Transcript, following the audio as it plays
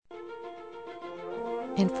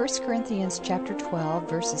In 1 Corinthians chapter 12,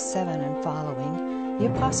 verses 7 and following,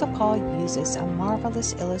 the Apostle Paul uses a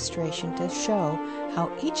marvelous illustration to show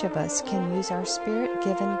how each of us can use our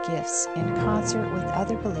Spirit-given gifts in concert with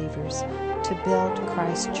other believers to build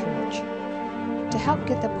Christ's church. To help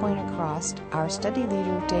get the point across, our study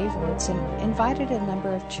leader, Dave Woodson, invited a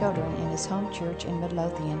number of children in his home church in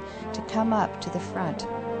Midlothian to come up to the front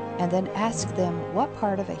and then ask them what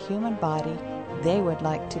part of a human body they would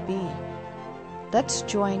like to be. Let's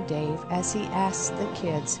join Dave as he asks the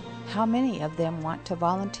kids how many of them want to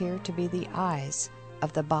volunteer to be the eyes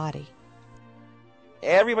of the body.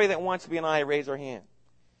 Everybody that wants to be an eye, raise their hand.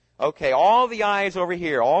 Okay, all the eyes over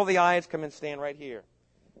here. All the eyes come and stand right here.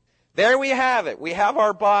 There we have it. We have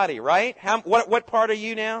our body, right? What part are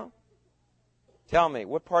you now? Tell me,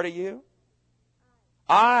 what part are you?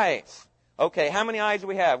 Eyes. Okay, how many eyes do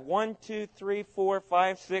we have? 1, 2, 3, 4,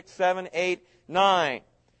 5, 6, 7, 8, 9.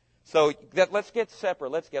 So let's get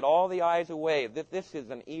separate. Let's get all the eyes away. This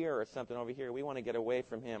is an ear or something over here. We want to get away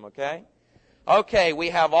from him, okay? Okay, we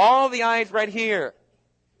have all the eyes right here.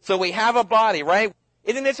 So we have a body, right?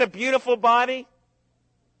 Isn't this a beautiful body?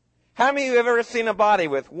 How many of you have ever seen a body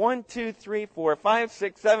with 1, 2, 3, 4, 5,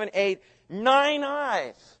 6, 7, 8, 9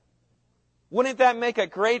 eyes? Wouldn't that make a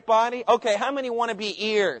great body? Okay, how many want to be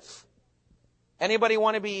ears? Anybody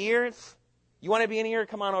want to be ears? You want to be an ear?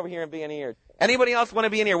 Come on over here and be an ear. Anybody else want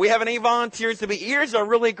to be an ear? We have any volunteers to be? Ears are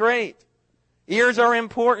really great. Ears are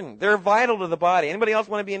important. They're vital to the body. Anybody else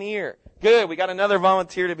want to be an ear? Good. We got another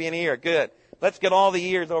volunteer to be an ear. Good. Let's get all the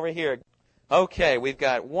ears over here. Okay, we've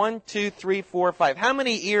got 1, 2, 3, 4, 5. How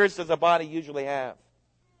many ears does a body usually have?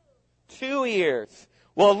 2 ears.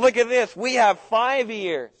 Well, look at this. We have 5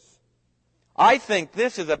 ears. I think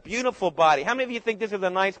this is a beautiful body. How many of you think this is a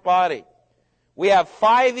nice body? We have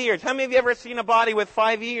 5 ears. How many of you ever seen a body with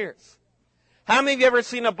 5 ears? How many of you ever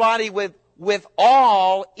seen a body with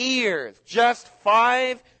all ears? Just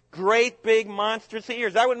 5 great big monstrous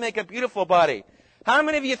ears. That would make a beautiful body. How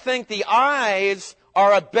many of you think the eyes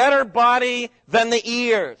are a better body than the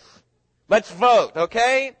ears? Let's vote,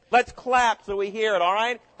 okay? Let's clap so we hear it, all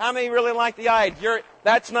right? How many really like the eyes?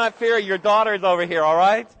 That's not fair. Your daughter's over here, all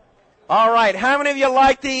right? All right. How many of you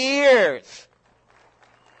like the ears?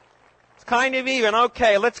 It's kind of even.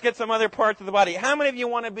 Okay, let's get some other parts of the body. How many of you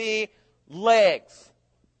want to be legs?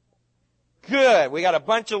 Good. We got a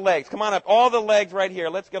bunch of legs. Come on up. All the legs right here.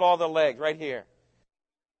 Let's get all the legs right here.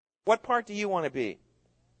 What part do you want to be?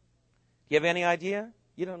 You have any idea?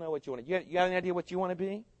 You don't know what you want to be. You got any idea what you want to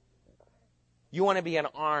be? You want to be an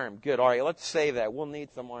arm. Good. All right, let's say that. We'll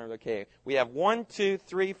need some arms. Okay. We have 1, 2,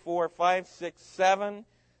 3, 4, 5, 6, 7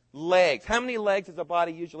 legs. How many legs does a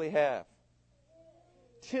body usually have?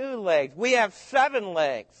 2 legs. We have 7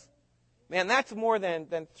 legs. Man, that's more than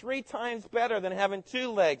 3 times better than having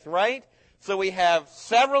 2 legs, right? So we have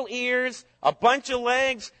several ears, a bunch of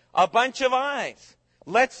legs, a bunch of eyes.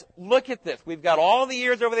 Let's look at this. We've got all the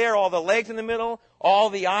ears over there, all the legs in the middle, all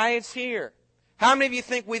the eyes here. How many of you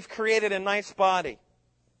think we've created a nice body?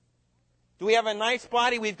 Do we have a nice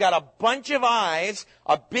body? We've got a bunch of eyes,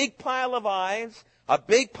 a big pile of eyes, a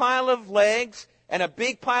big pile of legs, and a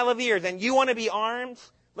big pile of ears. And you want to be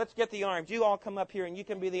arms? Let's get the arms. You all come up here and you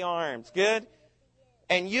can be the arms. Good?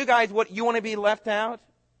 And you guys, what, you want to be left out?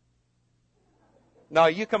 No,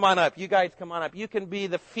 you come on up. You guys come on up. You can be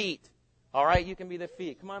the feet. All right? You can be the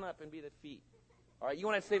feet. Come on up and be the feet. All right? You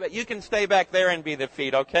want to stay back? You can stay back there and be the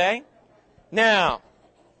feet, okay? Now,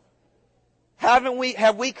 have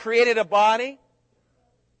we created a body?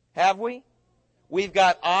 Have we? We've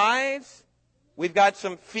got eyes. We've got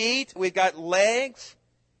some feet. We've got legs.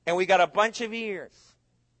 And we've got a bunch of ears.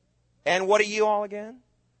 And what are you all again?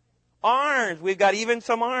 Arms. We've got even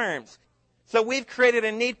some arms. So we've created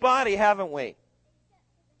a neat body, haven't we?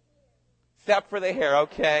 Except for the hair,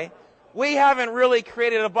 okay. We haven't really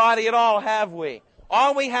created a body at all, have we?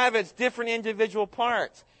 All we have is different individual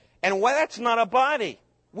parts. And that's not a body.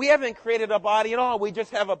 We haven't created a body at all. We just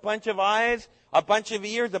have a bunch of eyes, a bunch of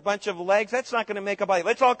ears, a bunch of legs. That's not going to make a body.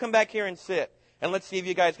 Let's all come back here and sit. And let's see if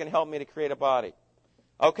you guys can help me to create a body.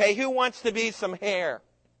 Okay, who wants to be some hair?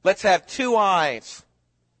 Let's have 2 eyes.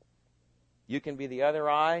 You can be the other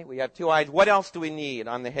eye. We have 2 eyes. What else do we need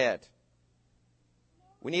on the head?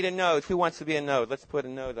 We need a nose. Who wants to be a nose? Let's put a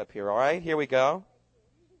nose up here, all right? Here we go.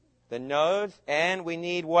 The nose. And we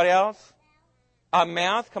need what else? A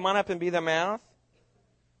mouth. Come on up and be the mouth.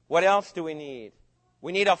 What else do we need?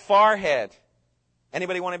 We need a forehead.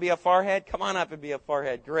 Anybody want to be a forehead? Come on up and be a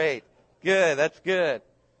forehead. Great. Good. That's good.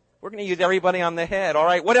 We're going to use everybody on the head, all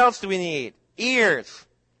right? What else do we need? Ears.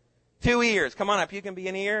 2 ears. Come on up. You can be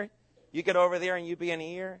an ear. You get over there and you be an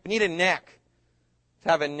ear. We need a neck.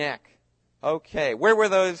 Let's have a neck. Okay, where were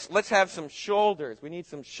those? Let's have some shoulders. We need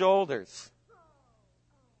some shoulders.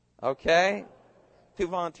 Okay? Who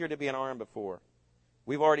volunteered to be an arm before?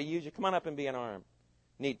 We've already used you. Come on up and be an arm.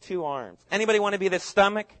 Need 2 arms. Anybody want to be the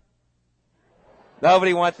stomach?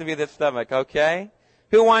 Nobody wants to be the stomach, okay?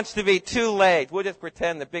 Who wants to be 2 legs? We'll just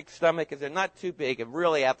pretend the big stomach is not too big, a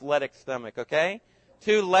really athletic stomach, okay?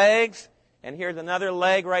 2 legs, and here's another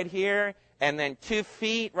leg right here, and then 2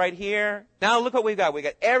 feet right here. Now look what we've got. We've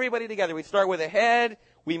got everybody together. We start with a head,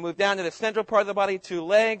 we move down to the central part of the body, 2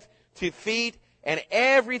 legs, 2 feet, and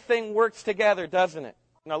everything works together, doesn't it?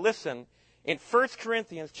 Now listen, in 1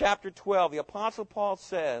 Corinthians chapter 12, the Apostle Paul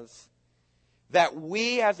says that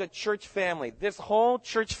we as a church family, this whole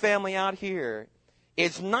church family out here,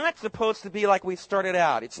 is not supposed to be like we started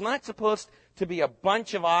out. It's not supposed to be a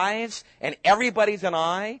bunch of eyes and everybody's an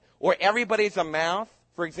eye or everybody's a mouth.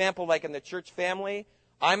 For example, like in the church family,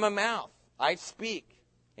 I'm a mouth. I speak.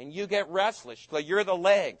 And you get restless. So you're the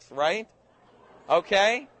legs, right?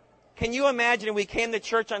 Okay? Can you imagine if we came to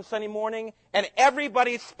church on Sunday morning and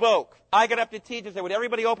everybody spoke? I got up to teach and said, would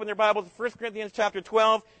everybody open their Bibles to 1 Corinthians chapter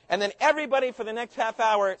 12? And then everybody for the next half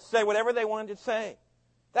hour said whatever they wanted to say.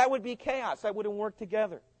 That would be chaos. That wouldn't work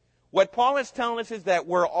together. What Paul is telling us is that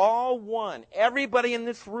we're all one. Everybody in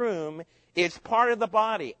this room is part of the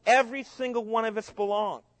body. Every single one of us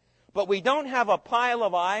belong. But we don't have a pile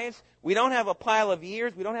of eyes. We don't have a pile of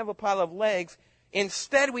ears. We don't have a pile of legs.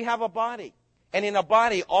 Instead, we have a body. And in a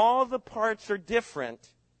body, all the parts are different,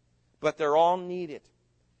 but they're all needed.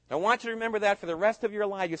 I want you to remember that for the rest of your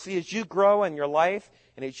life. You see, as you grow in your life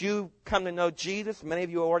and as you come to know Jesus, many of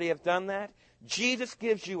you already have done that, Jesus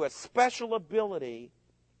gives you a special ability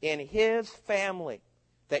in His family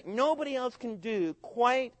that nobody else can do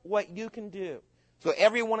quite what you can do. So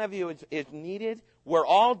every one of you is needed. We're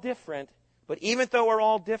all different, but even though we're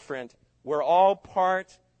all different, we're all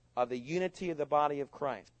part of the unity of the body of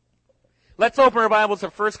Christ. Let's open our Bibles to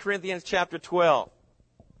 1 Corinthians chapter 12.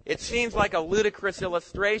 It seems like a ludicrous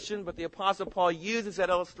illustration, but the Apostle Paul uses that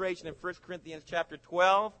illustration in 1 Corinthians chapter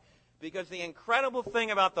 12 because the incredible thing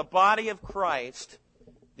about the body of Christ,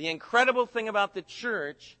 the incredible thing about the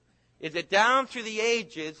church, is that down through the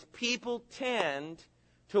ages, people tend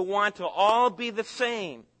to want to all be the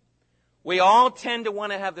same. We all tend to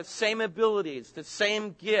want to have the same abilities, the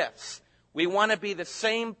same gifts. We want to be the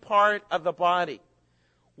same part of the body.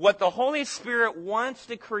 What the Holy Spirit wants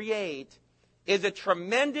to create is a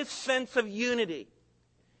tremendous sense of unity.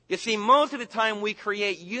 You see, most of the time we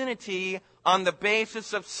create unity on the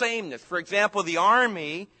basis of sameness. For example, the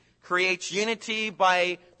army creates unity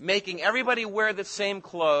by making everybody wear the same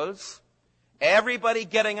clothes, everybody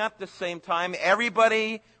getting up the same time,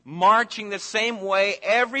 everybody marching the same way,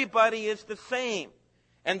 everybody is the same.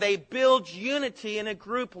 And they build unity in a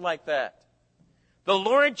group like that. The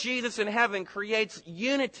Lord Jesus in heaven creates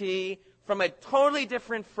unity from a totally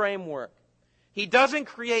different framework. He doesn't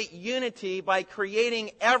create unity by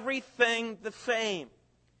creating everything the same.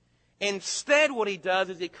 Instead, what He does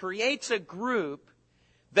is He creates a group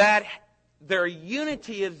that their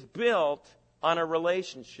unity is built on a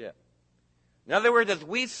relationship. In other words, as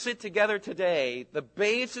we sit together today, the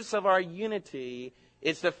basis of our unity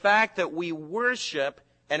is the fact that we worship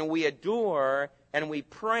and we adore and we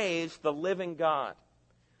praise the living God.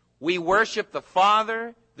 We worship the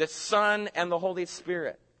Father, the Son, and the Holy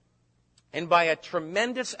Spirit. And by a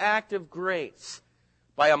tremendous act of grace,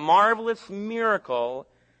 by a marvelous miracle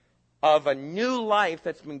of a new life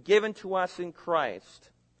that's been given to us in Christ,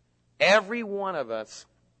 every one of us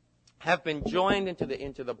have been joined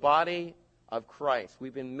into the body of Christ.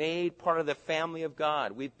 We've been made part of the family of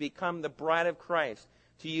God. We've become the bride of Christ,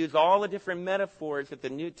 to use all the different metaphors that the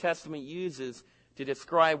New Testament uses to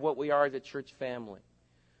describe what we are as a church family.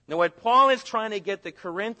 Now, what Paul is trying to get the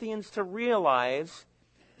Corinthians to realize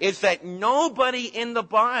is that nobody in the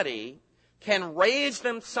body can raise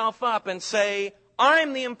themselves up and say,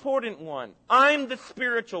 I'm the important one. I'm the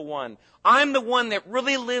spiritual one. I'm the one that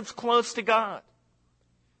really lives close to God.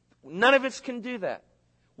 None of us can do that.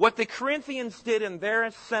 What the Corinthians did in their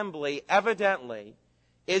assembly, evidently,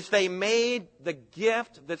 is they made the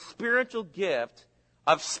gift, the spiritual gift,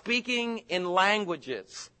 of speaking in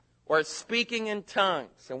languages or speaking in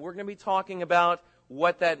tongues. And we're going to be talking about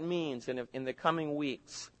what that means in the coming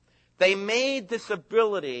weeks. They made this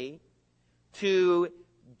ability to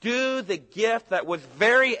do the gift that was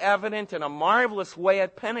very evident in a marvelous way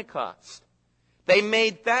at Pentecost. They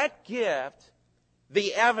made that gift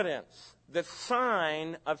the evidence, the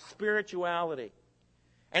sign of spirituality.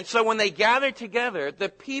 And so when they gathered together, the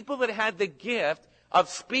people that had the gift of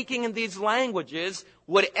speaking in these languages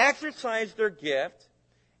would exercise their gift,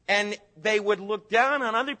 And they would look down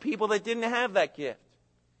on other people that didn't have that gift.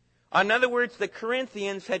 In other words, the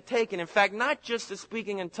Corinthians had taken, in fact, not just the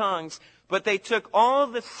speaking in tongues, but they took all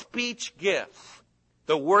the speech gifts,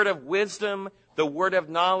 the word of wisdom, the word of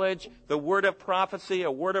knowledge, the word of prophecy,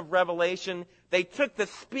 a word of revelation. They took the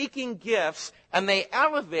speaking gifts and they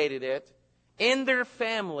elevated it in their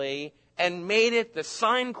family and made it the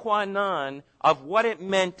sine qua non of what it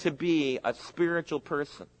meant to be a spiritual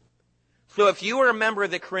person. So if you were a member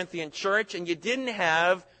of the Corinthian church and you didn't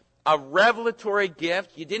have a revelatory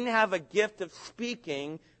gift, you didn't have a gift of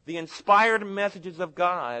speaking the inspired messages of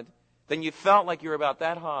God, then you felt like you were about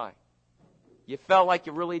that high. You felt like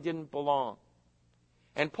you really didn't belong.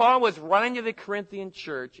 And Paul was running to the Corinthian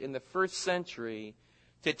church in the first century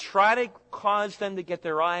to try to cause them to get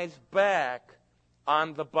their eyes back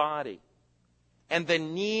on the body and the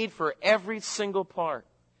need for every single part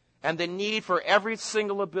and the need for every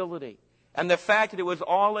single ability and the fact that it was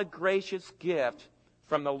all a gracious gift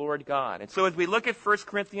from the Lord God. And so as we look at 1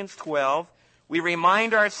 Corinthians 12, we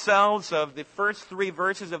remind ourselves of the first 3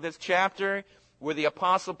 verses of this chapter where the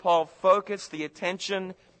Apostle Paul focused the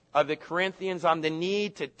attention of the Corinthians on the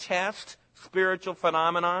need to test spiritual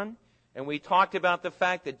phenomenon. And we talked about the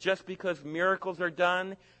fact that just because miracles are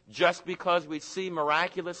done, just because we see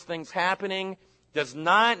miraculous things happening, does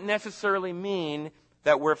not necessarily mean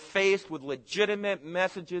that we're faced with legitimate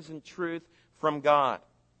messages and truth from God.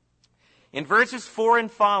 In verses 4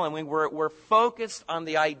 and following, we're focused on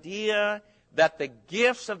the idea that the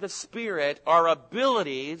gifts of the Spirit are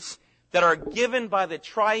abilities that are given by the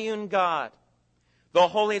triune God. The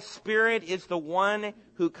Holy Spirit is the one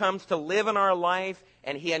who comes to live in our life,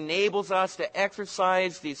 and He enables us to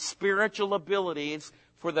exercise these spiritual abilities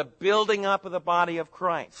for the building up of the body of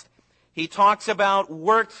Christ. He talks about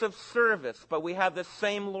works of service, but we have the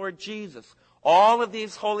same Lord Jesus. All of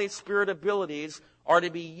these Holy Spirit abilities are to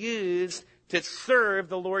be used to serve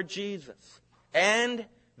the Lord Jesus. And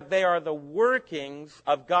they are the workings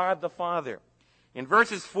of God the Father. In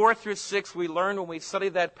verses 4 through 6, we learn when we study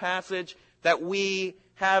that passage that we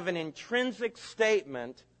have an intrinsic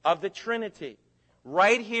statement of the Trinity.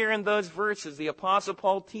 Right here in those verses, the Apostle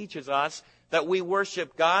Paul teaches us that we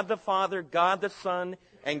worship God the Father, God the Son,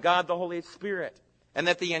 and God the Holy Spirit. And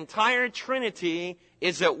that the entire Trinity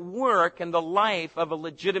is at work in the life of a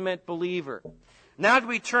legitimate believer. Now as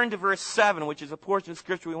we turn to verse 7, which is a portion of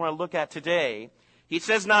Scripture we want to look at today, he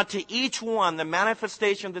says, "Now to each one the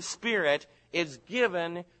manifestation of the Spirit is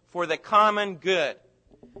given for the common good."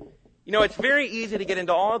 You know, it's very easy to get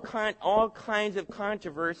into all kinds of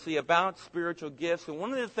controversy about spiritual gifts. And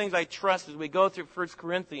one of the things I trust as we go through 1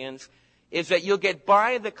 Corinthians is that you'll get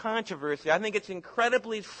by the controversy. I think it's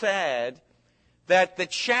incredibly sad that the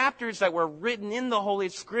chapters that were written in the Holy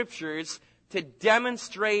Scriptures to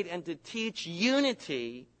demonstrate and to teach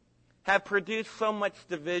unity have produced so much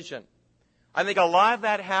division. I think a lot of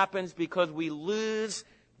that happens because we lose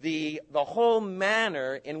the whole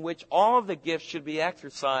manner in which all of the gifts should be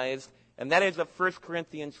exercised, and that is of 1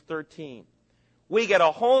 Corinthians 13. We get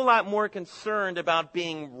a whole lot more concerned about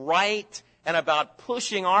being right and about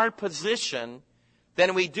pushing our position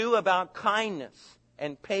than we do about kindness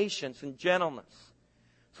and patience and gentleness.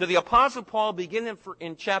 So the Apostle Paul begins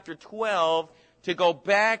in chapter 12 to go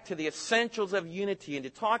back to the essentials of unity and to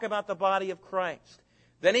talk about the body of Christ.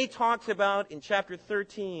 Then he talks about, in chapter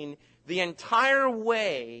 13, the entire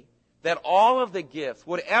way that all of the gifts,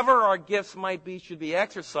 whatever our gifts might be, should be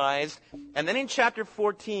exercised. And then in chapter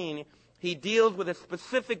 14, he deals with the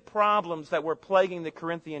specific problems that were plaguing the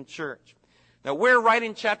Corinthian church. Now, we're right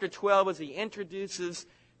in chapter 12 as he introduces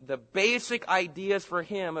the basic ideas for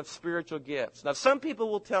him of spiritual gifts. Now, some people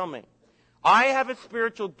will tell me, I have a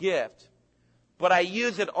spiritual gift, but I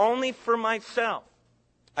use it only for myself.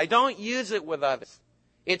 I don't use it with others.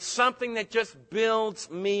 It's something that just builds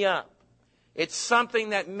me up. It's something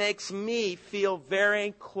that makes me feel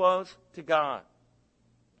very close to God.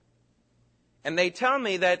 And they tell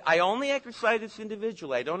me that I only exercise this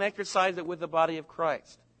individually. I don't exercise it with the body of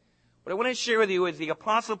Christ. What I want to share with you is the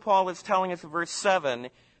Apostle Paul is telling us in verse 7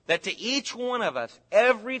 that to each one of us,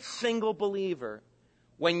 every single believer,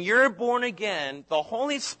 when you're born again, the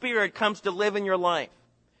Holy Spirit comes to live in your life.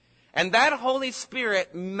 And that Holy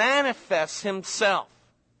Spirit manifests Himself.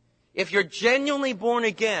 If you're genuinely born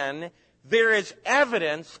again, there is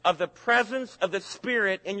evidence of the presence of the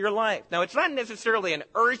Spirit in your life. Now, it's not necessarily an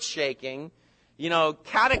earth-shaking,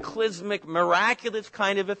 cataclysmic, miraculous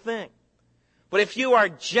kind of a thing. But if you are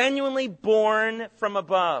genuinely born from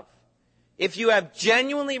above, if you have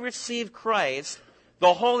genuinely received Christ,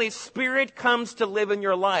 the Holy Spirit comes to live in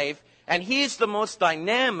your life, and He's the most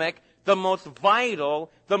dynamic, the most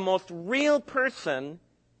vital, the most real person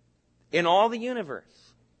in all the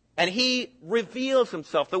universe. And he reveals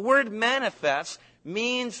himself. The word manifest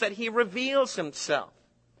means that he reveals himself.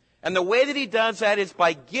 And the way that he does that is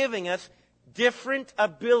by giving us different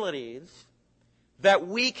abilities that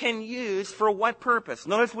we can use for what purpose?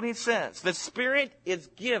 Notice what he says. The Spirit is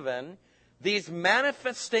given, these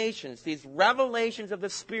manifestations, these revelations of the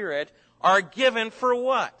Spirit are given for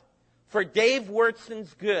what? For Dave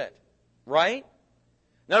Wurtson's good, right?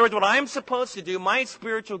 In other words, what I'm supposed to do, my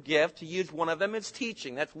spiritual gift, to use one of them, is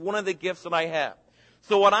teaching. That's one of the gifts that I have.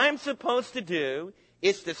 So what I'm supposed to do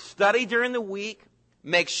is to study during the week,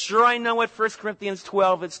 make sure I know what 1 Corinthians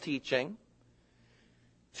 12 is teaching,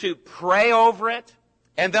 to pray over it,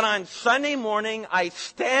 and then on Sunday morning, I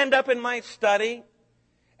stand up in my study,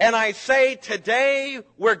 and I say, today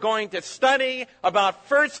we're going to study about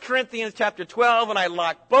 1 Corinthians chapter 12, and I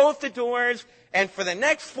lock both the doors, and for the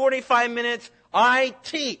next 45 minutes, I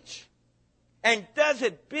teach. And does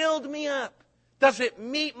it build me up? Does it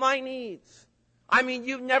meet my needs? I mean,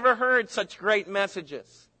 you've never heard such great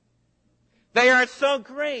messages. They are so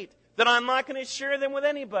great that I'm not going to share them with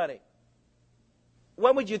anybody.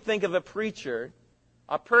 What would you think of a preacher,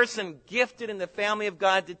 a person gifted in the family of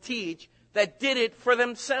God to teach, that did it for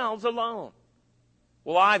themselves alone?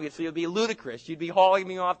 Well, obviously, it would be ludicrous. You'd be hauling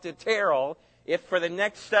me off to Terrell if for the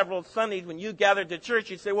next several Sundays when you gathered to church,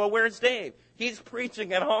 you'd say, well, where's Dave? He's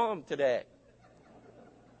preaching at home today.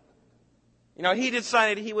 You know, he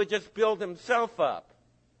decided he would just build himself up.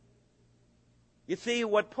 You see,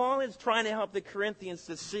 what Paul is trying to help the Corinthians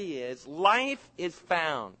to see is life is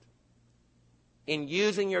found in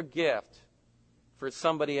using your gift for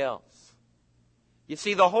somebody else. You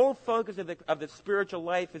see, the whole focus of the spiritual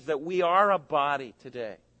life is that we are a body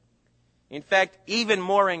today. In fact, even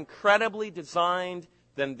more incredibly designed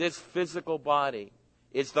than this physical body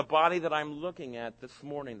is the body that I'm looking at this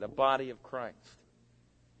morning, the body of Christ.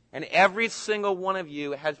 And every single one of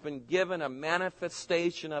you has been given a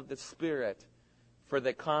manifestation of the Spirit for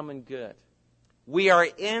the common good. We are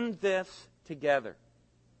in this together.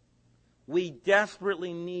 We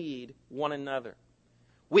desperately need one another.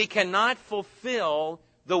 We cannot fulfill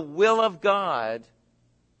the will of God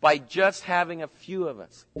by just having a few of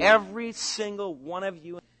us. Every single one of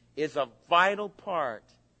you is a vital part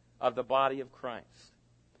of the body of Christ.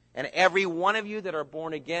 And every one of you that are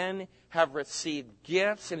born again have received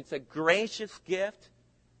gifts, and it's a gracious gift.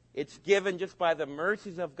 It's given just by the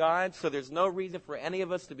mercies of God, so there's no reason for any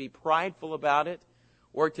of us to be prideful about it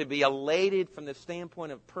or to be elated from the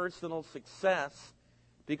standpoint of personal success,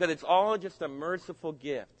 because it's all just a merciful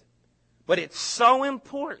gift. But it's so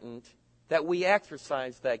important that we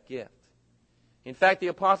exercise that gift. In fact, the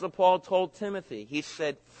Apostle Paul told Timothy, he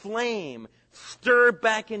said, flame, stir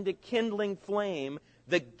back into kindling flame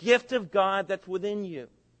the gift of God that's within you.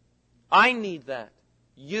 I need that.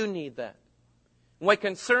 You need that. And what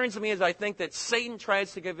concerns me is I think that Satan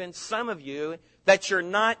tries to convince some of you that you're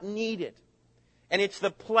not needed. And it's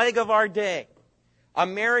the plague of our day.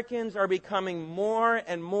 Americans are becoming more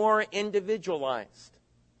and more individualized.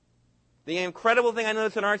 The incredible thing I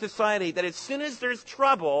notice in our society, that as soon as there's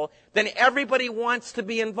trouble, then everybody wants to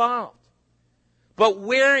be involved. But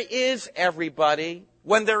where is everybody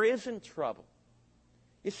when there isn't trouble?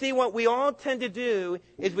 You see, what we all tend to do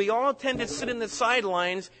is we all tend to sit in the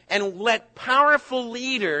sidelines and let powerful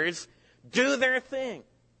leaders do their thing.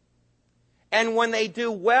 And when they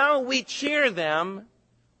do well, we cheer them.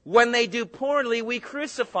 When they do poorly, we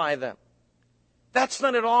crucify them. That's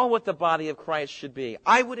not at all what the body of Christ should be.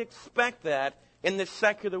 I would expect that in the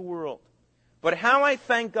secular world. But how I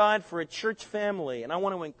thank God for a church family, and I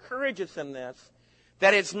want to encourage us in this,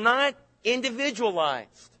 that it's not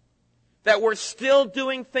individualized, that we're still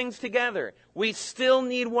doing things together. We still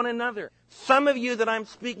need one another. Some of you that I'm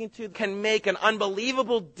speaking to can make an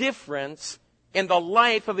unbelievable difference in the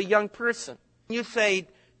life of a young person. You say,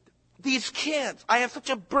 these kids, I have such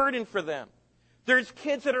a burden for them. There's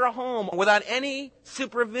kids that are home without any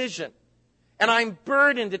supervision. And I'm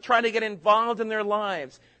burdened to try to get involved in their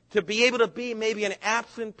lives, to be able to be maybe an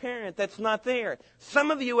absent parent that's not there.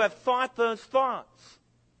 Some of you have thought those thoughts.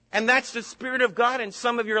 And that's the Spirit of God in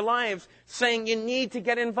some of your lives saying you need to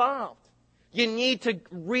get involved. You need to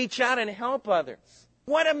reach out and help others.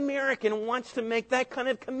 What American wants to make that kind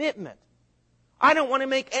of commitment? I don't want to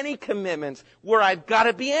make any commitments where I've got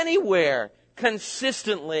to be anywhere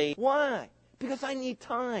consistently. Why? Because I need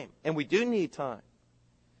time. And we do need time.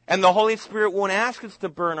 And the Holy Spirit won't ask us to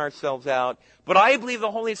burn ourselves out. But I believe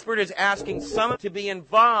the Holy Spirit is asking some to be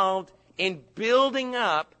involved in building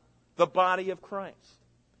up the body of Christ.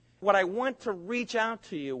 What I want to reach out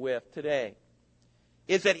to you with today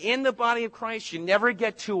is that in the body of Christ, you never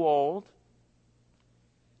get too old.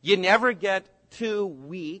 You never get too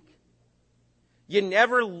weak. You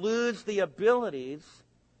never lose the abilities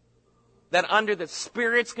that under the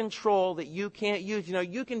Spirit's control that you can't use. You know,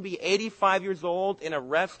 you can be 85 years old in a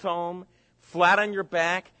rest home, flat on your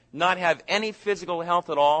back, not have any physical health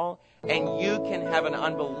at all, and you can have an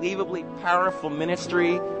unbelievably powerful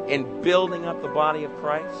ministry in building up the body of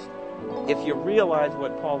Christ if you realize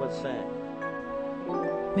what Paul is saying.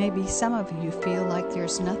 Maybe some of you feel like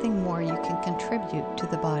there's nothing more you can contribute to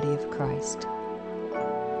the body of Christ.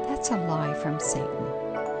 That's a lie from Satan.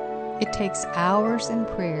 It takes hours in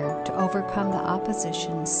prayer to overcome the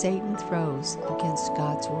opposition Satan throws against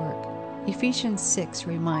God's work. Ephesians 6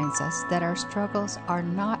 reminds us that our struggles are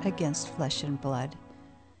not against flesh and blood.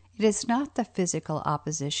 It is not the physical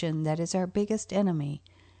opposition that is our biggest enemy,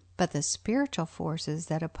 but the spiritual forces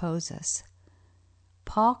that oppose us.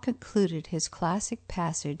 Paul concluded his classic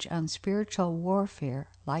passage on spiritual warfare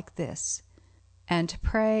like this: "And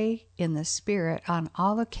pray in the Spirit on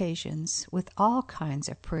all occasions with all kinds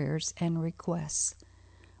of prayers and requests.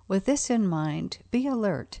 With this in mind, be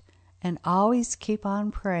alert and always keep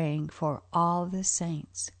on praying for all the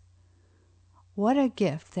saints." What a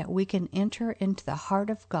gift that we can enter into the heart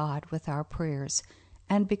of God with our prayers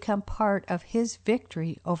and become part of His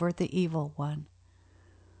victory over the evil one.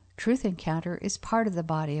 Truth Encounter is part of the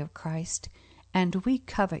body of Christ, and we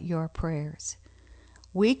covet your prayers.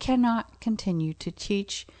 We cannot continue to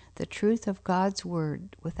teach the truth of God's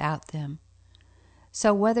Word without them.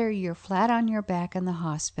 So whether you're flat on your back in the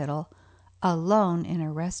hospital, alone in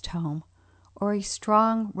a rest home, or a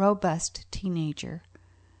strong, robust teenager,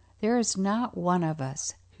 there is not one of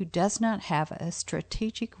us who does not have a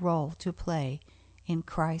strategic role to play in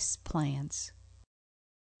Christ's plans.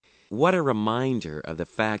 What a reminder of the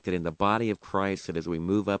fact that in the body of Christ, that as we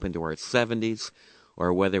move up into our 70s,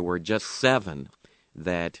 or whether we're just 7,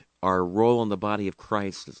 that our role in the body of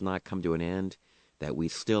Christ does not come to an end, that we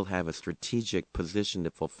still have a strategic position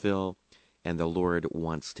to fulfill, and the Lord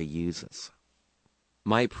wants to use us.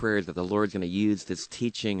 My prayer is that the Lord's going to use this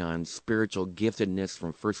teaching on spiritual giftedness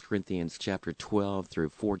from 1 Corinthians chapter 12 through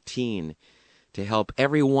 14 to help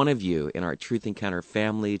every one of you in our Truth Encounter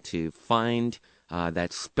family to find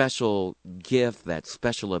that special gift, that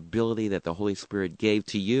special ability that the Holy Spirit gave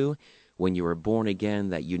to you when you were born again,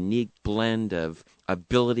 that unique blend of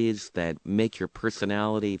abilities that make your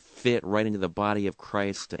personality fit right into the body of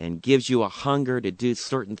Christ and gives you a hunger to do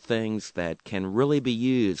certain things that can really be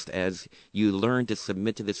used as you learn to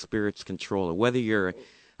submit to the Spirit's control. Whether you're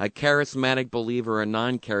a charismatic believer or a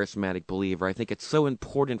non-charismatic believer, I think it's so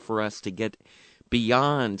important for us to get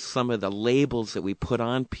beyond some of the labels that we put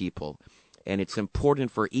on people. And it's important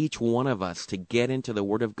for each one of us to get into the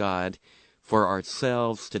Word of God for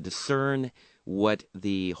ourselves, to discern what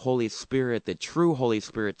the Holy Spirit, the true Holy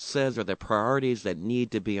Spirit, says are the priorities that need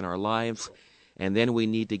to be in our lives. And then we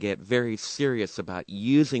need to get very serious about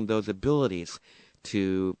using those abilities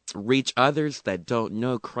to reach others that don't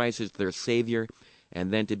know Christ as their Savior,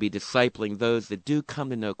 and then to be discipling those that do come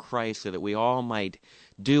to know Christ, so that we all might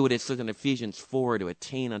do what it says in Ephesians 4 to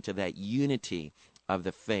attain unto that unity of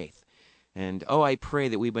the faith. And I pray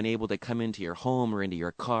that we've been able to come into your home or into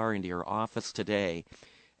your car, into your office today,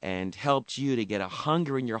 and helped you to get a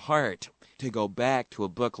hunger in your heart to go back to a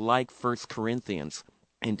book like 1 Corinthians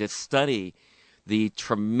and to study the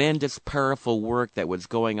tremendous, powerful work that was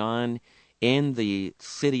going on in the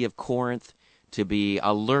city of Corinth, to be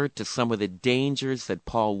alert to some of the dangers that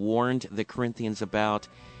Paul warned the Corinthians about.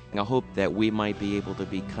 And I hope that we might be able to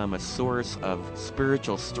become a source of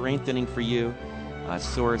spiritual strengthening for you, a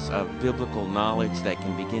source of biblical knowledge that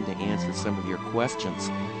can begin to answer some of your questions.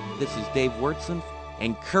 This is Dave Wurtson,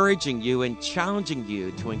 encouraging you and challenging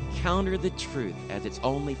you to encounter the truth as it's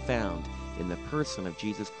only found in the person of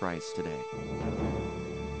Jesus Christ today.